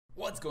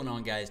What's going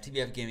on, guys?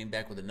 TBF Gaming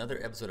back with another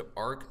episode of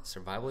Ark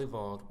Survival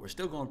Evolved. We're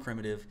still going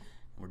primitive,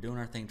 and we're doing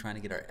our thing trying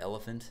to get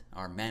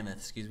our mammoth,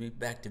 excuse me,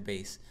 back to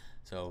base.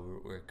 So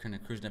we're kind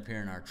of cruising up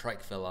here and our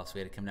trike fell off, so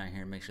we had to come down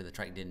here and make sure the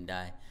trike didn't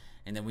die.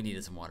 And then we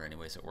needed some water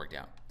anyway, so it worked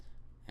out.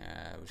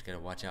 We just got to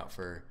watch out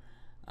for,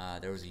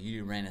 there was a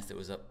Uranus that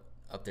was up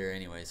there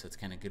anyway, so it's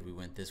kind of good we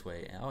went this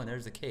way. Oh, and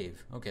there's the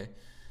cave. Okay.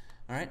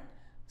 All right.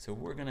 So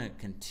we're going to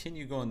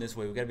continue going this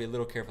way. We've got to be a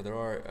little careful. There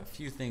are a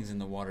few things in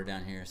the water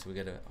down here, so we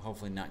got to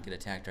hopefully not get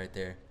attacked right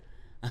there.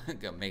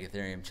 Got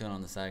Megatherium chilling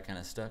on the side, kind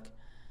of stuck.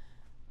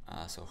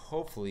 So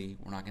hopefully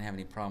we're not going to have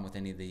any problem with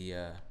any of the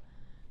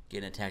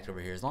getting attacked over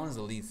here. As long as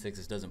the lead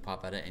 6 doesn't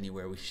pop out of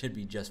anywhere, we should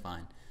be just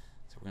fine.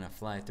 So we're going to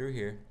fly through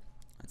here.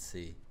 Let's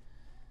see.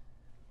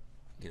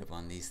 Get up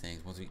on these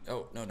things. Once we,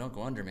 oh, no, don't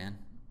go under, man.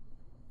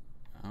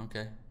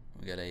 Okay.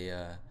 We got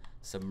a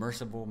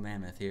submersible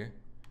mammoth here.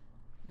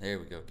 There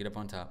we go. Get up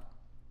on top.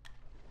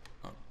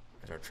 Oh,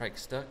 is our trike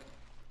stuck?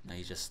 No,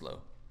 he's just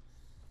slow.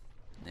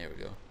 There we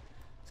go.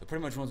 So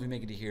pretty much once we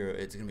make it to here,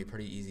 it's going to be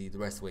pretty easy. The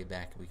rest of the way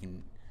back, we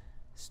can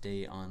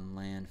stay on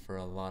land for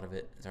a lot of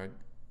it. Is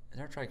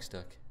our trike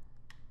stuck?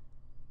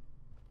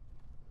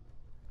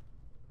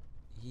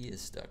 He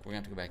is stuck. We're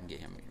going to have to go back and get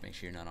him. Make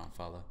sure you're not on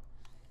follow.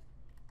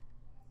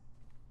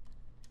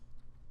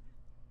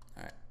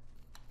 Alright.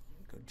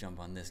 Go jump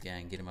on this guy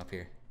and get him up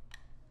here.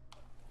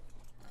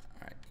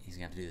 Alright, he's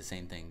gonna have to do the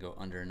same thing, go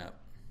under and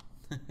up.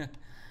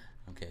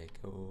 Okay,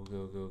 go,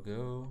 go, go,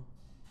 go.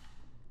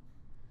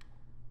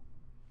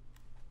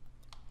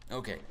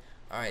 Okay,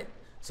 alright,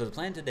 so the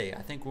plan today,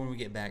 I think when we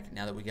get back,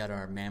 now that we got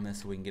our mammoth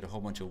so we can get a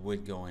whole bunch of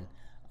wood going,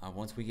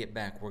 once we get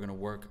back, we're gonna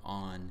work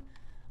on,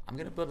 I'm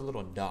gonna build a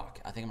little dock.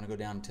 I think I'm gonna go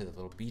down to the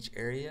little beach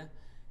area,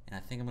 and I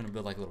think I'm gonna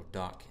build like a little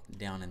dock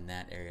down in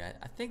that area.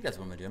 I think that's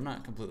what I'm gonna do, I'm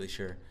not completely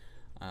sure.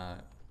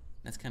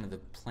 That's kind of the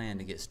plan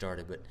to get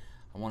started, but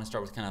I want to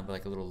start with kind of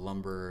like a little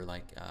lumber,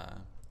 like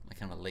kind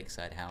of a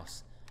lakeside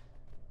house.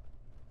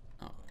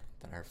 Oh,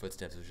 I thought I heard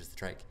footsteps. It was just the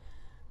trike.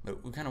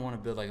 But we kind of want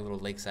to build like a little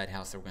lakeside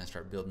house that we're going to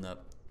start building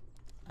up,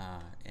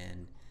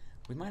 and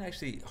we might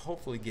actually,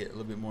 hopefully, get a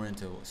little bit more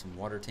into some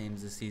water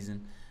tames this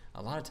season.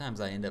 A lot of times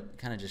I end up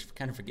kind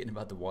of forgetting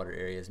about the water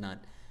areas, not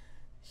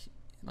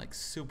like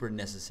super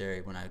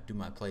necessary when I do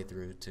my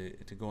playthrough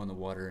to go in the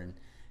water and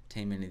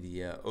tame any of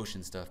the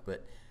ocean stuff,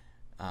 but.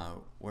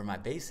 Where my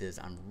base is,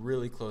 I'm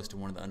really close to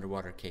one of the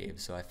underwater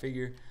caves, so I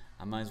figure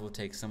I might as well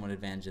take somewhat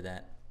advantage of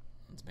that.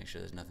 Let's make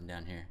sure there's nothing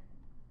down here.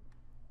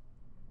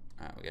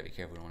 Alright, we gotta be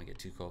careful, we don't want to get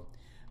too cold.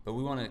 But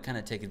we want to kind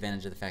of take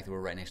advantage of the fact that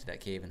we're right next to that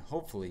cave and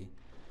hopefully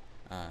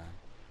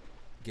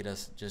get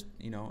us just,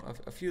 you know,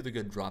 a few of the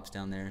good drops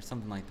down there,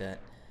 something like that.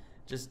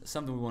 Just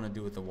something we want to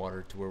do with the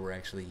water to where we're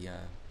actually,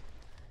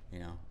 you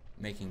know,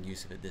 making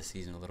use of it this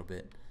season a little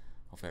bit.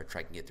 Hopefully our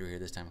trike can get through here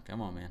this time. Come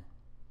on,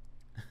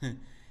 man.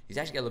 He's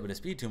actually got a little bit of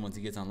speed to him once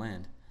he gets on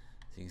land.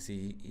 So you can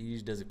see he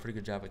usually does a pretty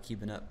good job of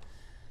keeping up.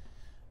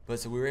 But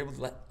so we were able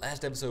to,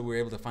 last episode we were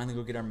able to finally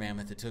go get our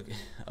mammoth. It took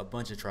a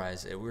bunch of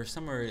tries. We were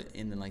somewhere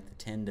in like the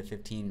 10 to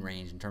 15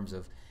 range in terms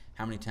of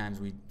how many times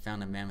we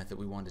found a mammoth that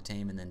we wanted to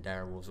tame and then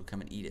dire wolves would come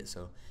and eat it.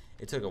 So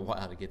it took a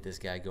while to get this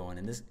guy going.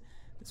 And this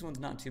one's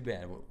not too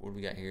bad. What do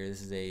we got here?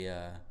 This is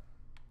a,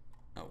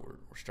 oh,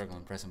 we're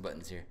struggling pressing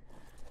buttons here.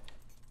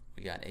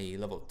 We got a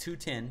level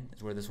 210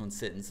 is where this one's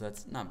sitting, so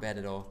that's not bad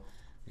at all.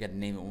 We got to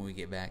name it when we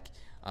get back.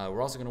 We're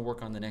also going to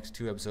work on the next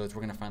 2 episodes.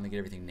 We're going to finally get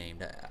everything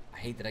named. I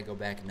hate that I go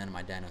back and none of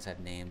my dinos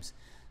have names.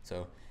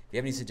 So if you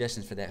have any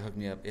suggestions for that, hook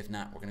me up. If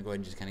not, we're going to go ahead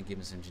and just kind of give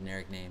them some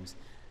generic names.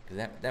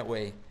 Because that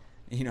way,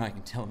 you know, I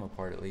can tell them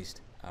apart at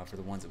least for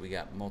the ones that we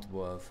got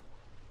multiple of.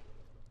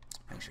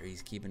 Make sure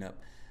he's keeping up.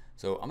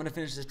 So I'm going to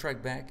finish this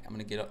trek back. I'm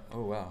going to get up.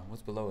 Oh, wow.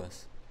 What's below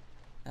us?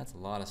 That's a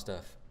lot of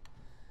stuff.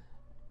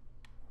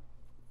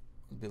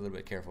 Be a little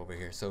bit careful over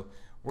here. So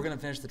we're going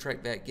to finish the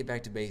trek back, get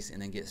back to base, and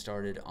then get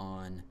started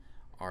on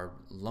our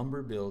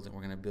lumber build. And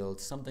we're going to build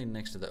something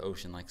next to the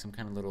ocean, like some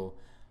kind of little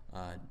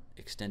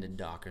extended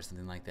dock or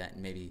something like that,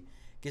 and maybe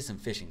get some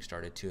fishing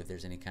started too if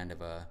there's any kind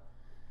of a...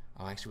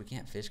 Oh, actually we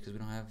can't fish because we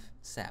don't have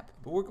sap.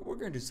 But we're going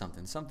to do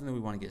something that we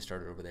want to get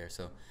started over there.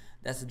 So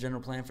that's the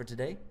general plan for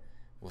today.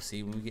 We'll see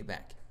you when we get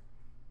back.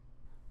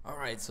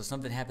 Alright, so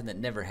something happened that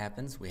never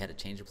happens. We had to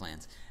change the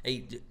plans.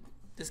 Hey,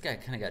 this guy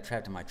kind of got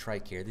trapped in my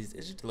trike here. It's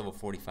just a level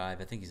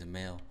 45. I think he's a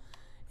male.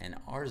 And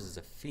ours is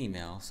a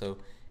female, so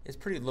it's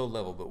pretty low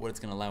level. But what it's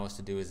going to allow us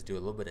to do is do a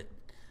little bit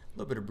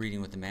of breeding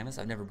with the mammoths.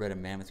 I've never bred a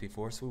mammoth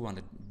before, so we want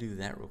to do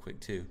that real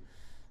quick too.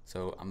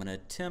 So I'm going to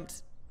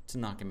attempt to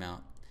knock him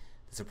out.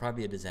 This will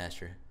probably be a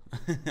disaster.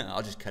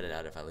 I'll just cut it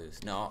out if I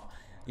lose. No,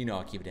 you know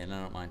I'll keep it in.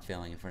 I don't mind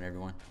failing in front of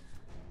everyone.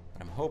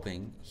 But I'm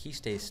hoping he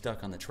stays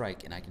stuck on the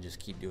trike and I can just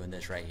keep doing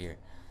this right here.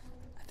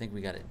 I think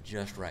we got it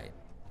just right.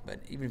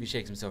 But even if he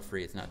shakes himself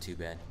free, it's not too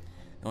bad.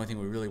 The only thing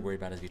we're really worried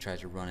about is if he tries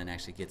to run and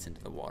actually gets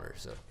into the water.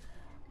 So,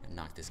 and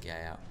knock this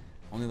guy out.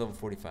 Only level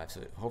 45,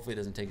 so hopefully it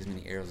doesn't take as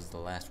many arrows as the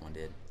last one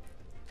did.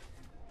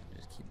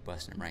 Just keep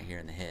busting him right here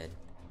in the head.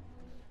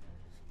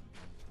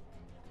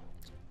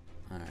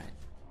 Alright.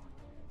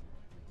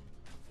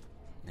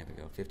 There we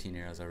go, 15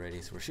 arrows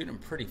already. So we're shooting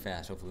them pretty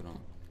fast. Hopefully we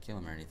don't kill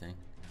them or anything.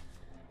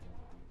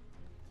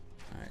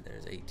 Alright,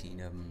 there's 18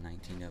 of them,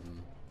 19 of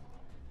them.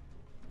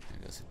 There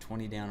we go, so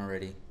 20 down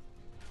already.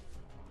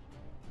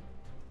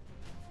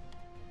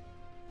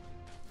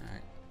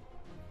 Alright.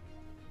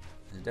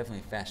 It's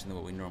definitely faster than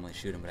what we normally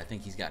shoot him, but I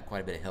think he's got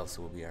quite a bit of health,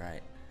 so we'll be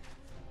alright.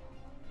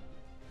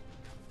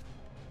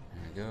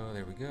 There we go,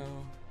 there we go.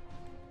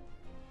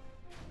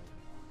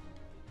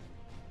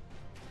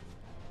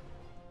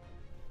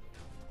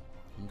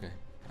 Okay,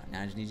 right,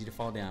 now I just need you to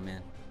fall down,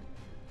 man.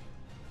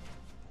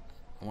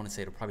 I want to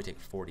say it'll probably take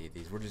 40 of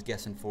these. We're just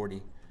guessing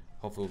 40.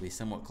 Hopefully we'll be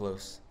somewhat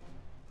close.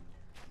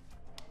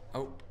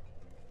 Oh.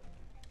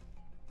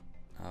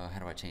 How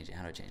do I change it?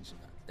 How do I change it?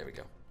 There we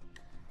go.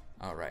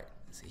 Alright,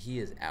 so he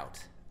is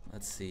out.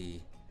 Let's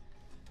see.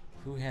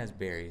 Who has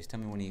berries? Tell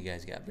me when you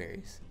guys got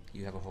berries.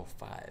 You have a whole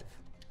 5.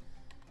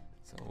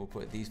 So we'll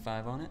put these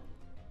 5 on it.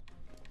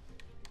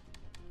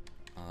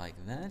 I like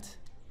that. So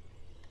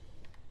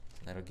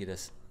that'll get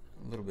us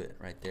a little bit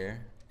right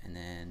there. And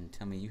then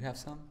tell me you have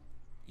some?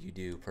 You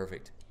do.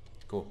 Perfect.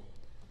 Cool.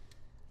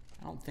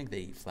 I don't think they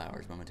eat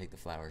flowers, but I'm going to take the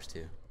flowers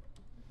too.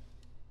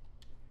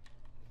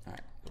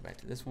 Alright, go back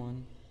to this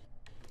one.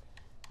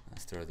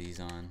 Let's throw these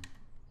on.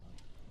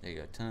 There you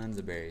go. Tons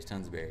of berries,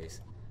 tons of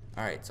berries.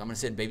 Alright, so I'm going to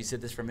sit and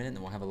babysit this for a minute, and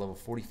then we'll have a level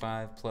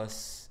 45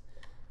 plus,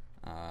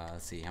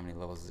 let's see, how many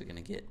levels is it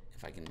going to get,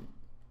 if I can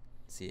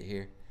see it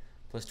here.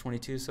 Plus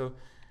 22, so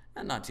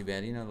not too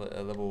bad. You know,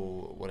 a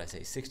level, what I say,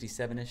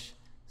 67-ish.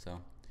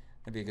 So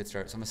that'd be a good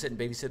start. So I'm going to sit and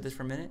babysit this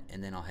for a minute,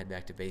 and then I'll head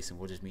back to base, and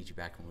we'll just meet you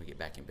back when we get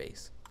back in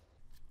base.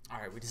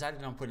 Alright, we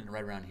decided on putting it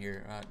right around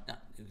here.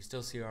 You can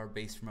still see our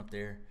base from up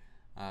there.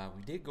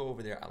 We did go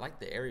over there. I like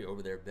the area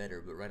over there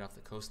better, but right off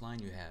the coastline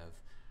you have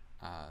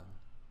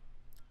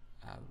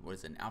what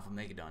is it, an alpha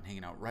megadon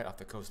hanging out right off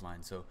the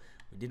coastline, so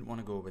we didn't want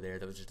to go over there.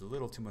 That was just a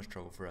little too much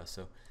trouble for us,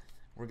 so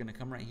we're going to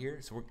come right here.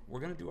 So we're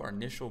going to do our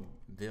initial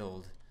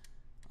build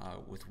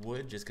with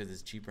wood, just because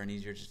it's cheaper and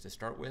easier just to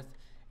start with,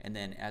 and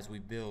then as we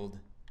build,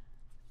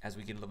 as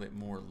we get a little bit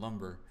more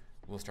lumber,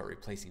 we'll start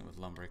replacing it with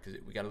lumber,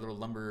 because we got a little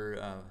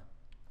lumber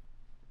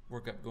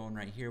workup going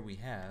right here. We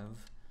have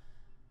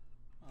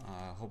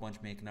a whole bunch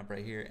making up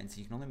right here, and so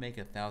you can only make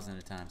 1,000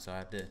 at a time, so I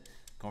have to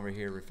go over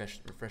here, refresh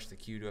the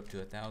queue to up to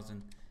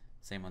 1,000.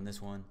 Same on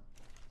this one.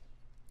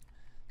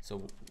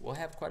 So we'll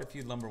have quite a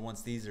few lumber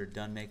once these are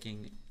done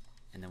making,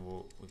 and then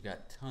we've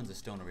got tons of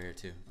stone over here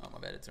too. Oh my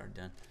bad, it's already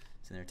done.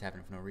 It's in there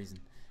tapping for no reason.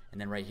 And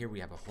then right here we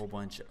have a whole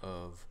bunch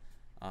of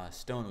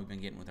stone that we've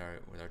been getting with our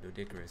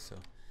Doedicurus. So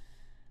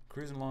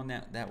cruising along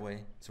that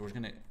way. So we're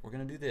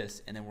gonna do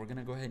this, and then we're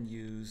gonna go ahead and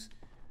use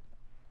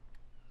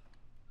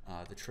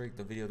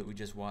the video that we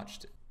just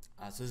watched.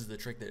 So this is the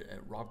trick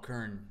that Rob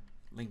Kern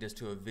linked us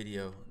to a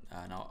video,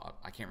 and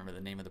I can't remember the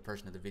name of the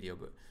person of the video,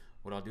 but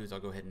what I'll do is I'll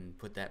go ahead and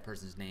put that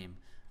person's name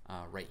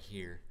right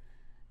here,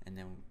 and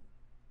then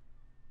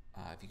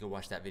if you go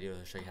watch that video,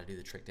 it'll show you how to do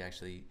the trick to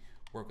actually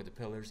work with the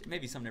pillars. It may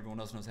be something everyone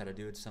else knows how to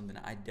do. It's something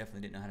I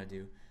definitely didn't know how to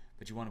do,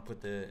 but you want to put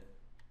the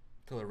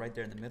pillar right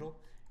there in the middle,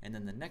 and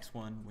then the next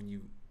one, when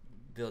you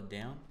build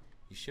down,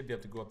 you should be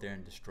able to go up there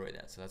and destroy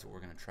that. So that's what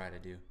we're going to try to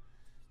do.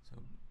 So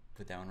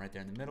put that one right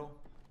there in the middle,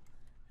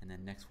 and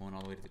then next one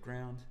all the way to the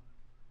ground.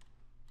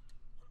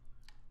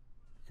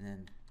 And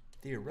then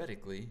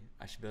theoretically,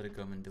 I should be able to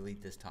come and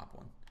delete this top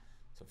one.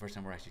 So first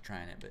time we're actually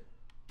trying it, but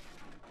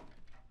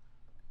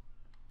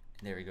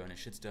there we go, and it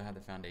should still have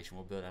the foundation.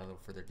 We'll build out a little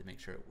further to make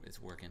sure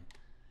it's working.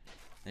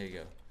 There you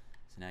go.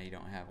 So now you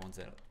don't have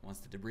once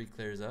the debris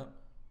clears up,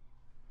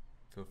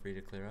 feel free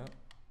to clear up.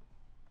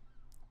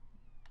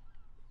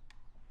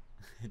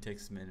 It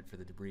takes a minute for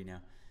the debris now.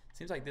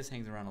 Seems like this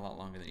hangs around a lot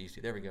longer than it used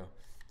to. There we go.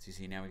 So you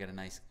see now we got a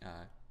nice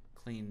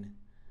clean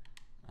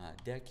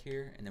deck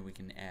here, and then we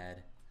can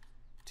add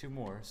 2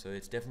 more, so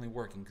it's definitely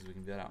working because we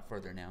can build out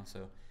further now.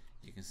 So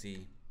you can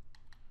see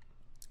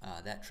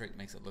that trick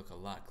makes it look a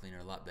lot cleaner,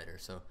 a lot better.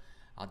 So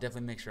I'll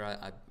definitely make sure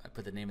I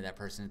put the name of that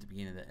person at the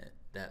beginning of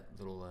that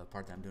little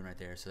part that I'm doing right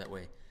there, so that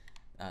way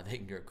they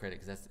can get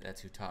credit, because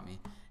that's who taught me.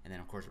 And then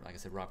of course, like I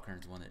said, Rob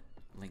Kern's the one that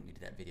linked me to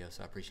that video,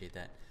 so I appreciate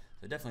that.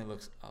 So it definitely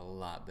looks a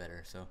lot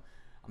better. So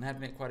I'm gonna have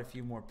to make quite a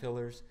few more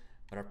pillars,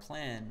 but our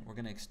plan, we're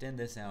gonna extend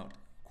this out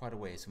quite a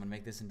way. So I'm gonna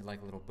make this into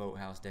like a little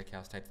boathouse, deck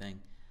house type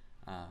thing.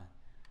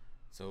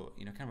 So,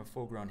 you know, kind of a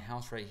full-grown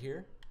house right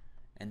here,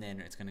 and then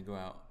it's going to go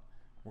out.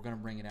 We're going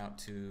to bring it out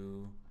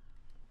to,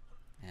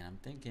 and I'm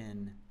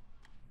thinking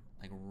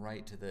like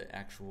right to the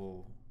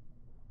actual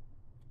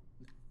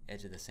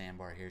edge of the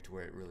sandbar here, to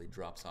where it really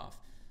drops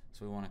off.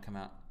 So we want to come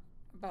out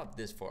about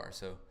this far.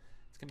 So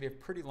it's going to be a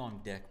pretty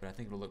long deck, but I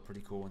think it'll look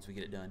pretty cool once we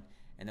get it done.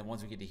 And then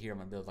once we get to here, I'm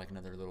going to build like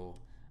another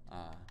little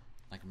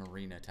like a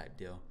marina type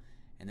deal,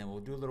 and then we'll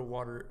do a little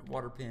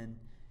water pen.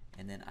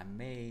 And then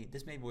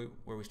this may be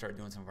where we start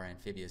doing some of our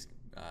amphibious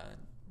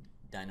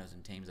dinos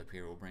and tames up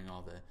here. We'll bring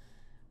all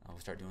we'll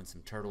start doing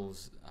some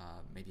turtles,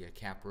 maybe a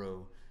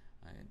capro,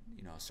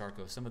 you know, a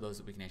sarco, some of those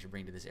that we can actually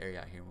bring to this area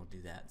out here, and we'll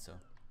do that. So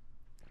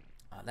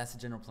that's the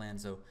general plan.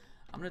 So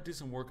I'm going to do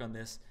some work on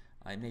this.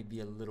 It may be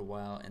a little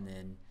while, and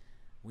then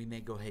we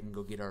may go ahead and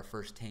go get our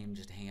first tame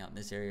just to hang out in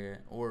this area,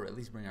 or at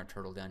least bring our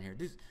turtle down here.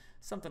 Do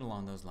something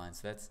along those lines.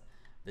 So that's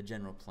the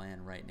general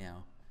plan right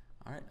now.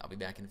 All right, I'll be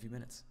back in a few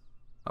minutes.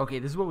 Okay,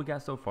 this is what we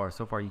got so far.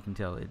 So far, you can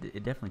tell it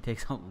definitely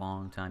takes a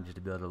long time just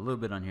to build a little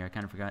bit on here. I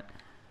kind of forgot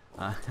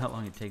how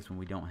long it takes when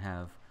we don't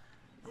have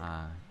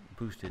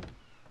boosted,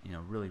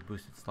 really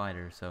boosted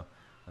sliders. So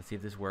let's see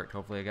if this worked.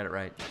 Hopefully I got it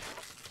right.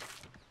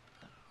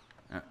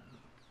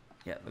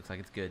 Yeah, it looks like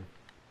it's good.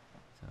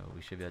 So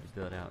we should be able to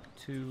build out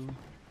 2.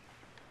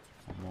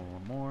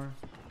 One more.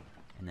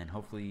 And then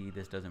hopefully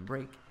this doesn't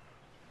break.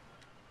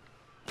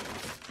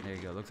 There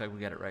you go. Looks like we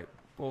got it right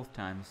both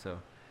times. So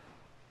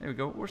there we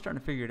go. We're starting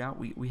to figure it out.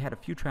 We had a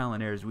few trial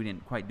and errors. We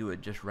didn't quite do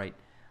it just right.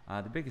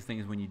 The biggest thing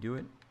is when you do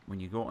it, when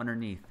you go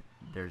underneath,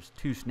 there's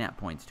 2 snap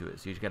points to it.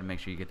 So you just got to make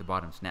sure you get the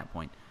bottom snap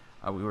point.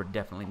 We were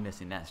definitely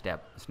missing that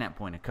snap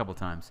point a couple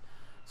times.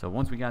 So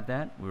once we got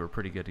that, we were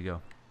pretty good to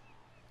go.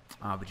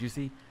 But you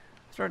see,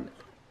 starting.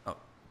 Oh,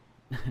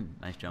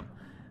 nice jump.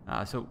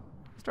 So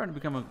starting to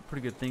become a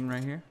pretty good thing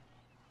right here.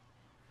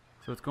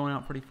 So it's going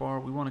out pretty far.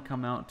 We want to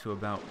come out to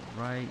about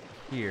right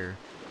here.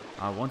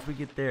 Once we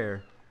get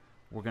there,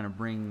 we're going to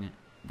bring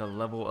the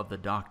level of the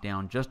dock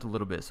down just a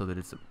little bit so that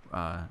it's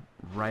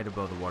right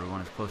above the water. We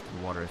want it as close to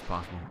the water as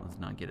possible. Let's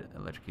not get it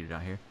electrocuted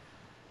out here.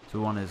 So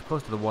we want it as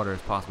close to the water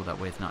as possible. That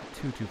way it's not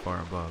too far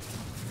above.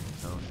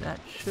 So that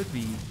should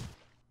be...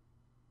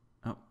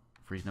 Oh,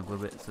 freezing up a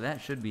little bit. So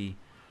that should be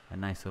a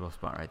nice little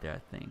spot right there,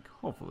 I think.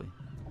 Hopefully.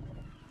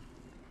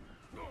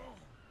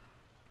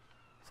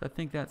 So I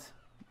think that's...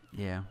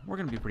 Yeah, we're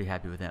going to be pretty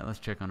happy with that. Let's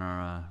check on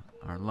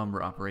our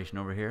lumber operation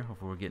over here.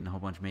 Hopefully we're getting a whole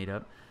bunch made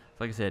up. So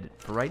like I said,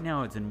 for right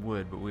now it's in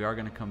wood, but we are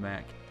going to come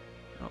back.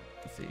 Oh,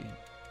 let's see.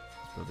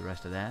 Let's build the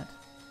rest of that.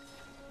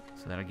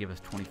 So that'll give us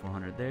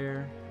 2,400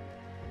 there.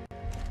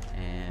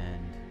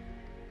 And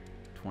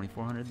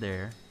 2,400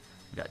 there.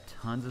 We got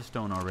tons of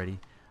stone already.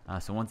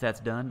 So once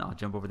that's done, I'll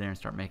jump over there and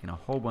start making a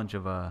whole bunch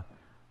of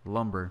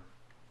lumber.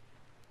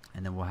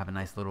 And then we'll have a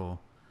nice little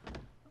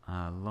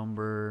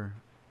lumber...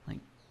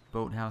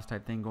 boathouse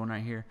type thing going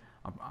right here.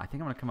 I think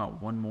I'm going to come out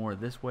one more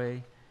this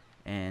way,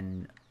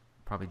 and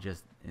probably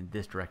just in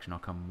this direction I'll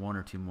come 1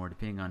 or 2 more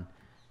depending on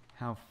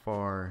how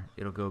far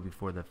it'll go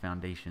before the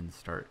foundations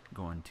start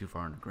going too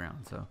far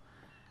underground. So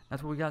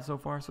that's what we got so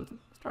far. So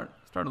start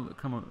to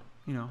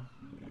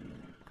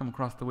come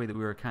across the way that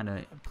we were kind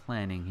of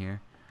planning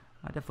here.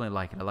 I definitely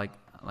like it. I like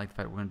the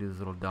fact we're going to do this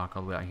little dock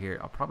all the way out here.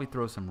 I'll probably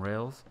throw some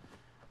rails.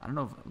 I don't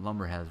know if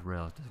lumber has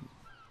rails.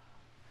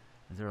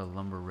 Is there a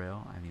lumber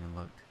rail? I haven't even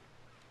looked.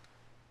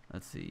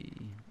 Let's see.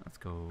 Let's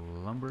go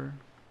lumber.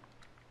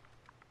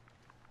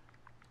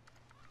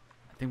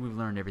 I think we've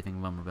learned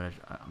everything lumber, but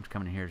I'm just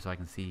coming in here so I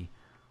can see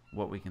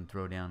what we can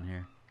throw down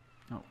here.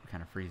 Oh,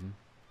 kind of freezing.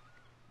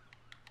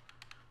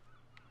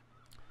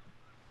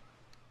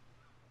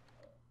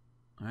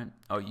 Alright.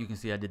 Oh, you can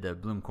see I did the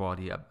bloom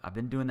quality. I've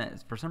been doing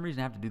that. For some reason,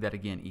 I have to do that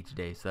again each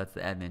day. So that's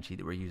the admin sheet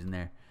that we're using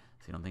there.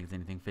 So you don't think it's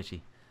anything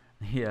fishy.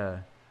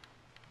 Yeah.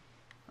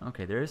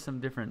 Okay, there is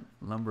some different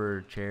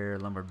lumber chair,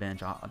 lumber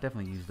bench. I'll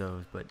definitely use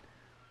those, but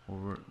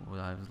what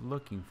I was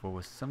looking for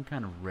was some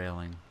kind of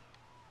railing.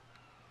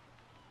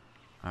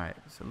 Alright,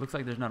 so it looks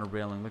like there's not a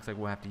railing. It looks like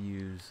we'll have to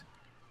use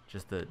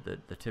just the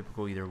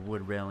typical either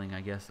wood railing,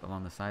 I guess,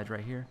 along the sides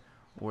right here,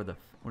 or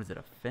what is it,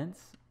 a fence?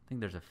 I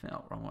think there's a fence.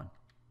 Oh, wrong one.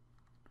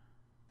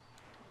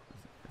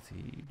 Let's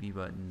see, B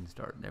button,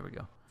 start. There we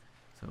go.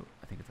 So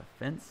I think it's a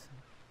fence.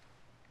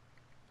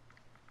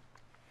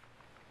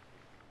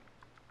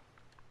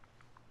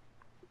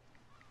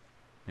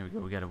 There we go.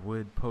 We got a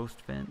wood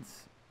post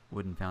fence,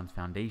 wooden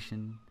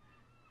foundation,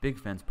 big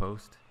fence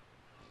post,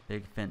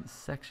 big fence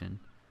section.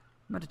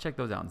 I'm about to check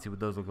those out and see what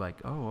those look like.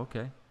 Oh,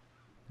 okay.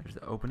 There's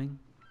the opening.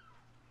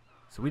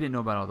 So we didn't know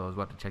about all those.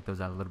 We'll have to check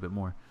those out a little bit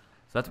more.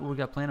 So that's what we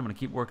got planned. I'm going to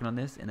keep working on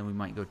this, and then we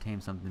might go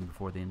tame something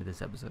before the end of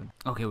this episode.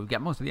 Okay, we've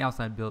got most of the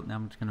outside built. Now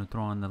I'm just going to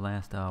throw on the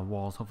last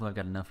walls. Hopefully I've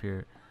got enough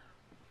here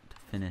to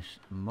finish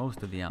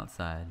most of the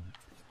outside.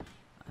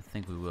 I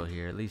think we will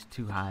here. At least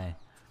 2 high.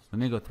 We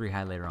may go 3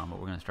 high later on, but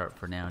we're going to start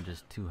for now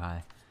just 2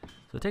 high.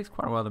 So it takes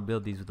quite a while to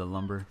build these with the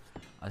lumber.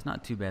 It's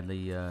not too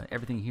badly.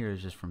 Everything here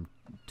is just from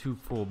 2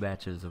 full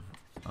batches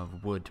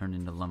of wood turned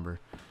into lumber.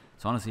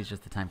 So honestly, it's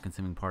just the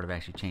time-consuming part of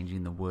actually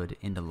changing the wood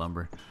into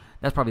lumber.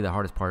 That's probably the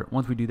hardest part.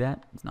 Once we do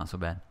that, it's not so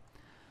bad.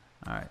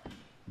 All right,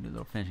 do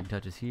little finishing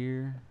touches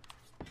here.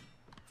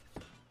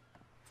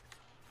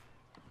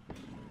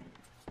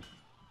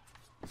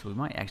 So we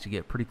might actually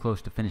get pretty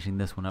close to finishing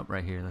this one up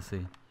right here. Let's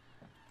see.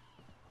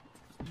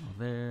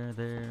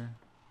 There.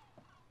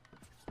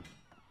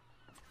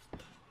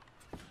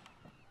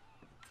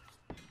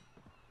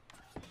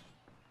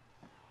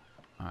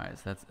 All right,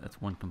 so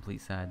that's one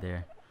complete side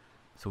there.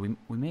 So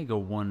we may go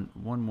one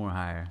more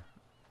higher.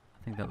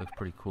 I think that looks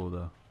pretty cool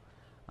though.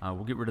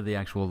 We'll get rid of the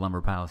actual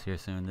lumber piles here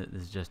soon.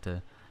 This is just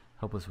to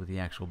help us with the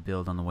actual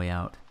build on the way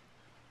out.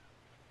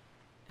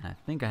 And I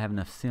think I have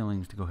enough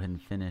ceilings to go ahead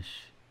and finish.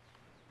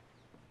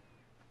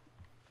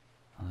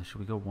 Should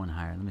we go one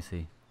higher? Let me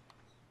see.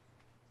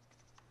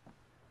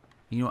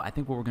 You know, I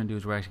think what we're going to do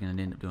is we're actually going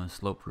to end up doing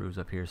slope roofs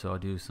up here. So I'll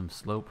do some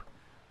slope.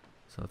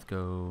 So let's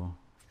go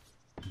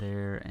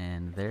there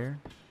and there.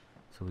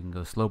 So we can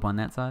go slope on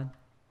that side.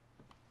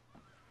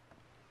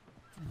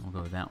 And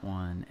we'll go that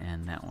one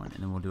and that one.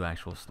 And then we'll do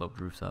actual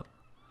sloped roofs up.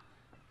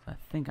 So I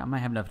think I might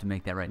have enough to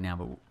make that right now.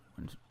 But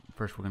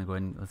first we're going to go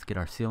ahead and let's get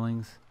our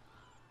ceilings.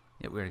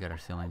 Yeah, we already got our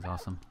ceilings.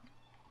 Awesome.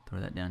 Throw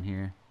that down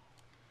here.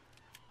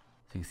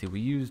 So you can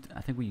see I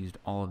think we used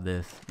all of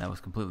this. That was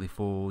completely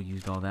full.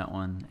 Used all that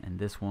one. And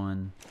this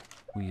one,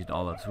 we used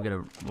all of. So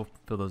we'll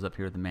fill those up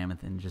here with the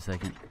mammoth in just a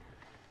second.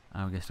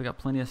 We still got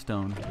plenty of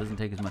stone. It doesn't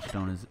take as much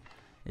stone as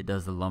it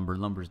does the lumber.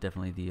 Lumber is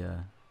definitely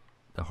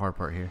the hard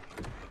part here.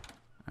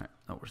 Alright,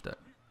 oh, we're stuck.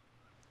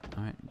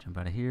 Alright, jump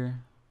out of here.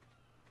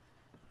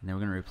 And then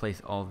we're going to replace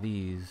all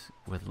these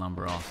with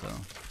lumber also.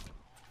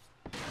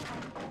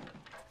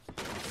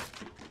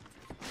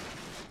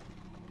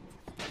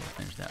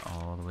 Finish that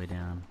all the way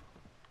down.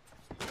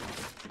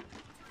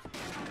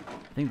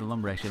 I think the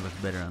lumber actually looks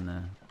better on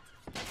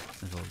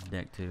this little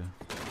deck too.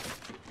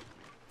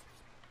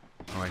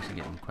 Oh, we're actually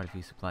getting quite a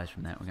few supplies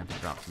from that. We're going to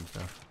have to drop some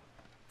stuff.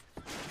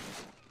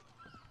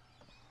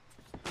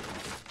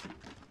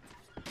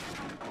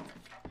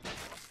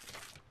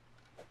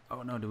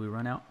 Oh no, did we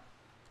run out?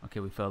 Okay,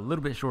 we fell a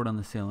little bit short on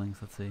the ceilings.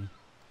 Let's see.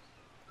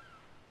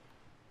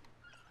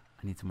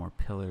 I need some more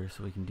pillars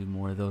so we can do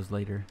more of those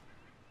later.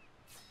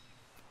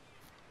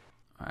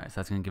 Alright, so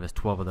that's going to give us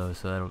 12 of those,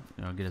 so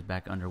that'll get us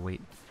back under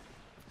weight.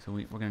 So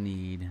we're going to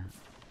need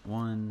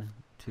 1,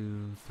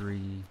 2,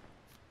 3,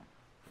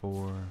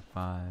 4,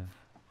 5,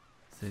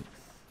 6,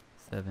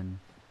 7,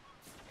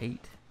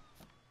 8.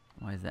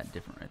 Why is that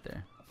different right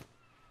there?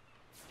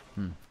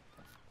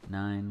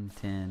 9,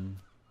 10,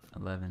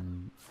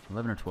 11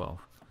 or 12.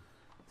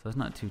 So it's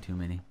not too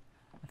many.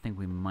 I think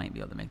we might be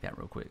able to make that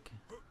real quick.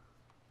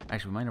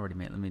 Actually, we might already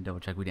make it. Let me double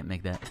check. We didn't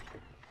make that.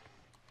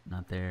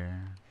 Not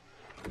there.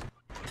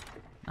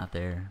 Not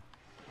there.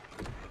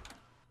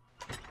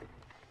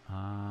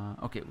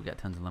 Okay, we got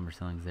tons of lumber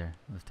ceilings there.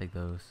 Let's take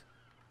those.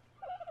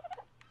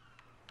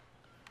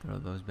 Throw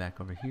those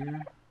back over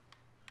here.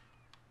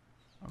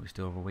 Are we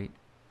still overweight?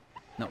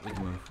 No, we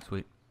can move.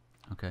 Sweet.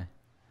 Okay.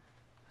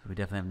 So we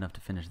definitely have enough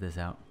to finish this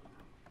out.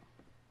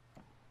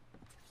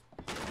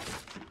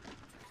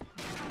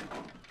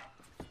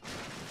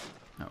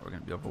 No, we're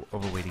going to be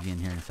overweight again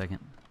here in a second.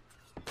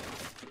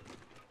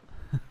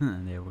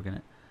 There, we're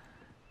going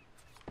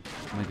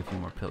to make a few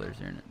more pillars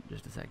here in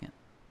just a second.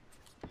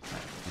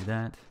 Right, do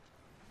that.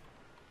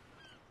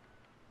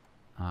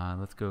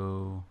 Let's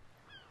go.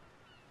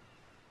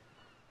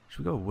 Should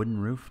we go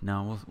wooden roof?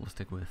 No, we'll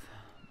stick with.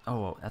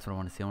 Oh, that's what I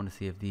want to see. I want to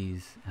see if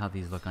how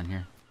these look on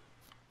here.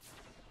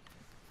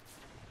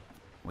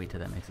 Wait till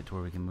that makes it to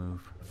where we can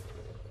move.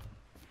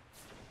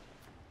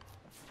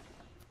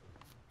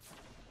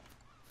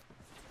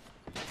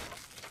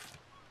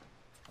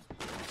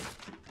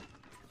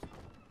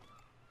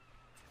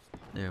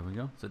 There we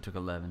go. So it took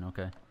 11.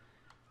 Okay.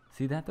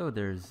 See that though?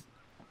 There's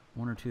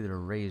 1 or 2 that are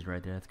raised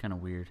right there. That's kind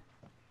of weird.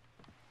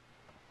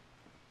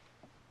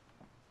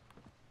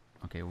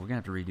 Okay, we're gonna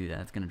have to redo that.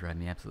 That's gonna drive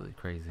me absolutely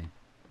crazy.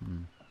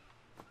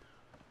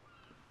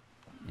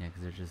 Yeah,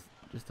 because there's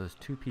just those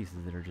 2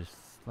 pieces that are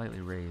just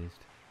slightly raised.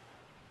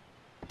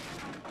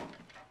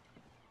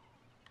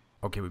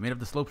 Okay, we made up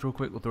the slopes real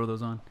quick. We'll throw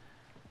those on.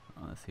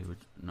 Let's see. I'm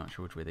not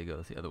sure which way they go.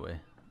 It's the other way.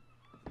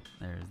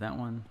 There's that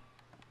one.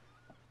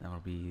 That will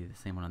be the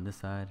same one on this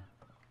side.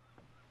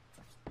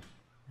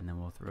 And then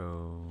we'll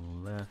throw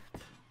left.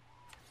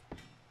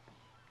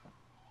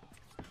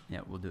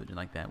 Yeah, we'll do it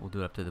like that. We'll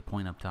do it up to the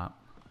point up top.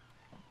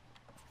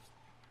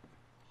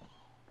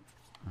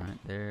 Alright,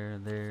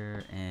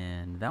 there,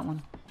 and that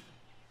one.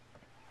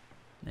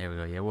 There we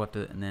go. Yeah, we'll have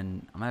to, and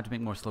then I'm going to have to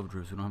make more sloped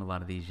roofs. We don't have a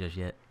lot of these just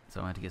yet. So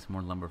I'm going to have to get some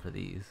more lumber for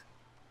these.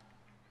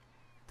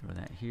 Throw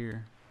that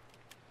here.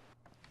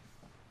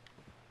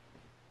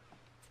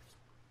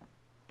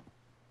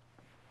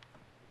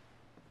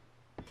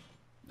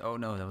 Oh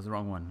no, that was the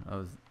wrong one.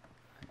 I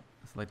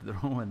selected the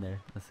wrong one there.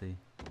 Let's see.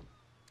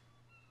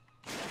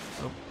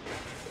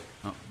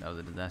 Oh, that was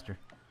a disaster.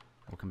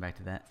 We'll come back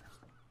to that.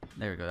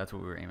 There we go. That's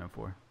what we were aiming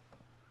for.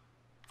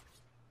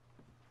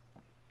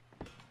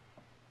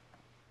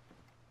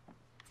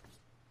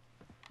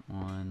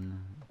 One,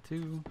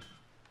 2.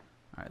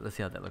 Alright, let's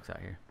see how that looks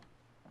out here.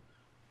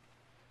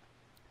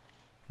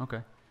 Okay.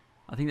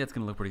 I think that's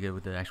going to look pretty good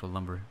with the actual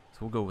lumber. So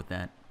we'll go with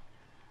that.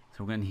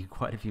 So we're going to need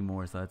quite a few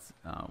more. So that's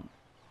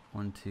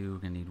 1, 2. We're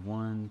going to need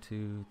 1,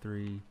 2,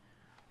 3,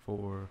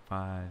 4,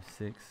 5,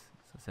 6,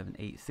 so 7,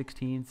 8,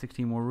 16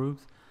 more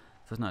roofs.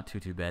 So it's not too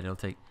bad. It'll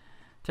take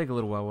a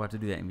little while. We'll have to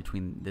do that in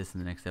between this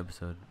and the next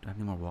episode. Do I have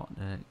any more wall?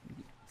 Did I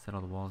set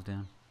all the walls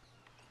down?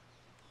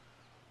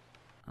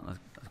 Let's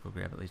go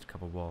grab at least a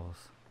couple walls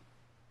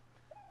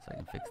so I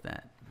can fix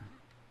that.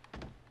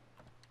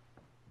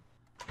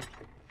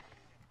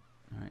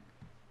 Alright,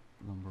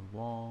 lumber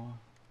wall.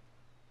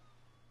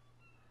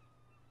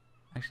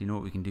 Actually, you know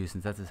what we can do?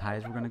 Since that's as high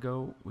as we're going to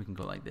go, we can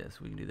go like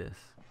this. We can do this.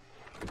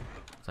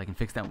 So I can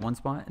fix that one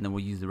spot, and then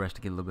we'll use the rest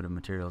to get a little bit of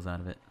materials out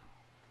of it.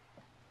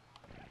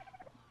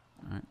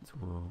 Alright, so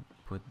we'll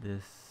put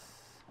this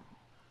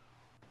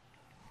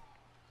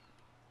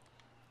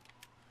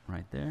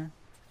right there.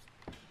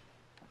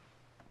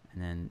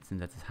 And then since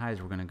that's as high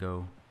as we're going to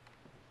go,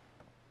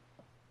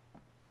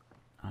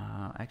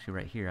 actually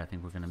right here I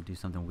think we're going to do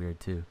something weird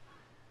too.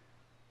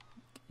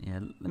 Yeah,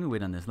 let me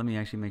wait on this. Let me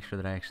actually make sure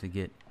that I actually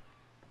get,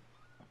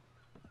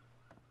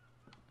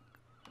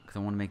 because I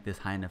want to make this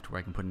high enough to where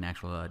I can put an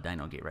actual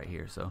dino gate right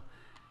here. So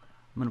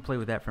I'm going to play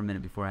with that for a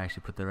minute before I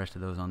actually put the rest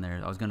of those on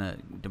there. I was going to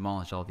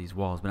demolish all these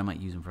walls, but I might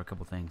use them for a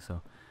couple things.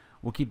 So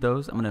we'll keep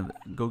those. I'm going to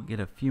go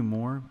get a few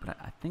more, but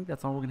I think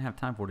that's all we're going to have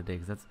time for today,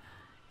 because that's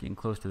getting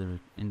close to the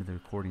end of the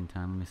recording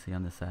time. Let me see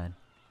on this side.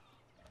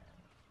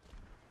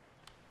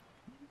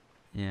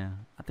 Yeah,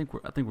 I think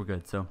we're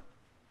good. So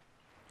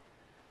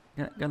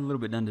got a little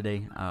bit done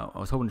today. I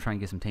was hoping to try and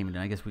get some taming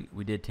done. I guess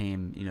we did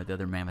tame, you know, the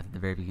other mammoth at the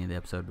very beginning of the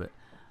episode, but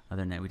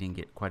other than that, we didn't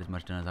get quite as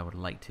much done as I would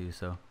have liked to.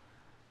 So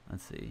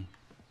let's see.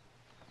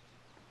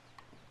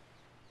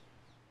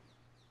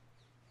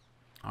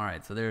 All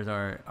right, so there's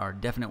our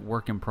definite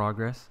work in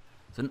progress.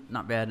 So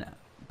not bad.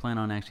 Plan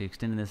on actually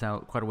extending this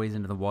out quite a ways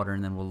into the water,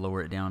 and then we'll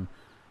lower it down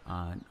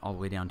all the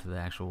way down to the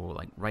actual,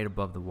 like, right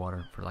above the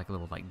water for like a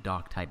little like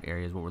dock type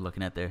area is what we're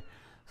looking at there.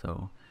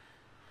 So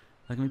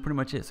that's gonna be pretty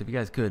much it. So if you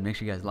guys could, make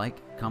sure you guys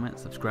like, comment,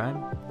 subscribe.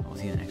 I'll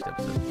see you in the next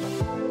episode.